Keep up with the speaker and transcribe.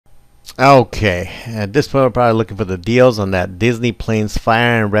Okay, at this point we're probably looking for the deals on that Disney Planes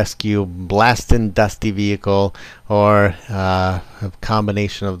Fire and Rescue Blastin' Dusty Vehicle, or a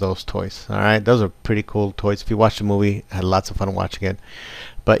combination of those toys. All right, those are pretty cool toys. If you watched the movie, I had lots of fun watching it.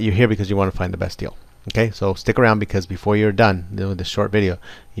 But you're here because you want to find the best deal. Okay, so stick around because before you're done with this short video,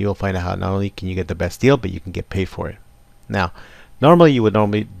 you'll find out how not only can you get the best deal, but you can get paid for it. Now, normally you would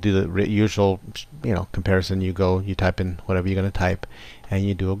normally do the usual, comparison. You type in whatever you're going to type, and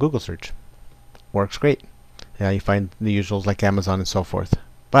you do a Google search. Works great. Yeah, you find the usuals like Amazon and so forth.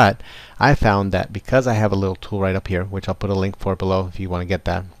 But I found that because I have a little tool right up here, which I'll put a link for below if you want to get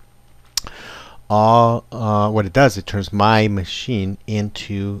that. What it does, it turns my machine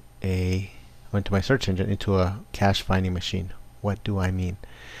into my search engine into a cash finding machine. What do I mean?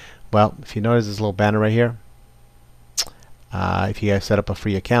 Well, if you notice this little banner right here, if you guys set up a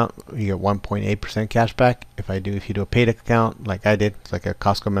free account, you get 1.8% cash back. If you do a paid account like I did, it's like a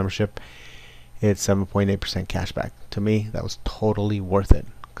Costco membership, it's 7.8% cash back. To me, that was totally worth it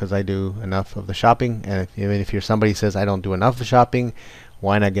because I do enough of the shopping, and even if you're somebody who says I don't do enough of the shopping,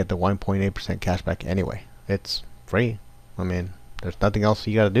 why not get the 1.8% cash back anyway? It's free. I mean, there's nothing else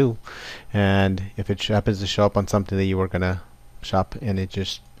you got to do, and if it happens to show up on something that you were gonna shop and you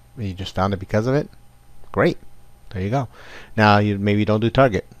just found it because of it, great. There you go. Now you maybe don't do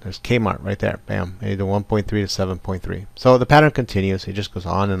Target. There's Kmart right there. Bam. Either 1.3 to 7.3. So the pattern continues. It just goes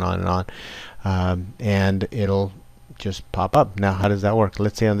on and on and on, and it'll just pop up. Now, how does that work?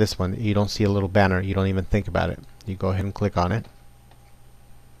 Let's say on this one, you don't see a little banner. You don't even think about it. You go ahead and click on it,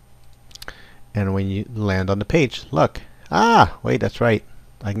 and when you land on the page, look. Ah, wait, that's right.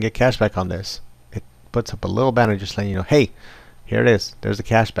 I can get cash back on this. It puts up a little banner just letting you know, hey, here it is. There's the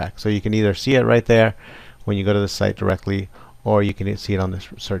cash back. So you can either see it right there when you go to the site directly, or you can see it on the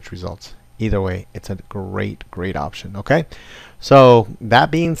search results. Either way, it's a great option. Okay, so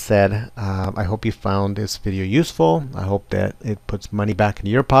that being said, I hope you found this video useful. I hope that it puts money back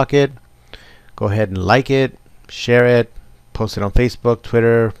into your pocket. Go ahead and like it, share it, post it on Facebook,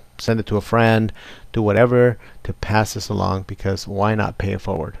 Twitter, send it to a friend, do whatever to pass this along, because why not pay it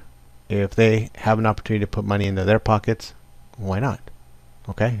forward? If they have an opportunity to put money into their pockets, why not?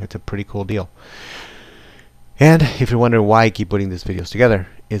 Okay, it's a pretty cool deal. And if you're wondering why I keep putting these videos together,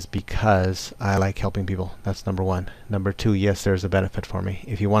 is because I like helping people. That's number one. Number two, yes, there's a benefit for me.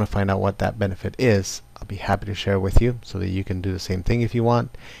 If you want to find out what that benefit is, I'll be happy to share with you so that you can do the same thing if you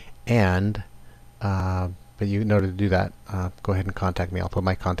want. And but in order to do that, go ahead and contact me. I'll put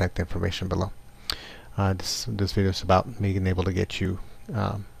my contact information below. This video is about being able to get you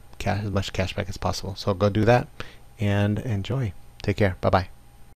as much cash back as possible. So go do that and enjoy. Take care. Bye bye.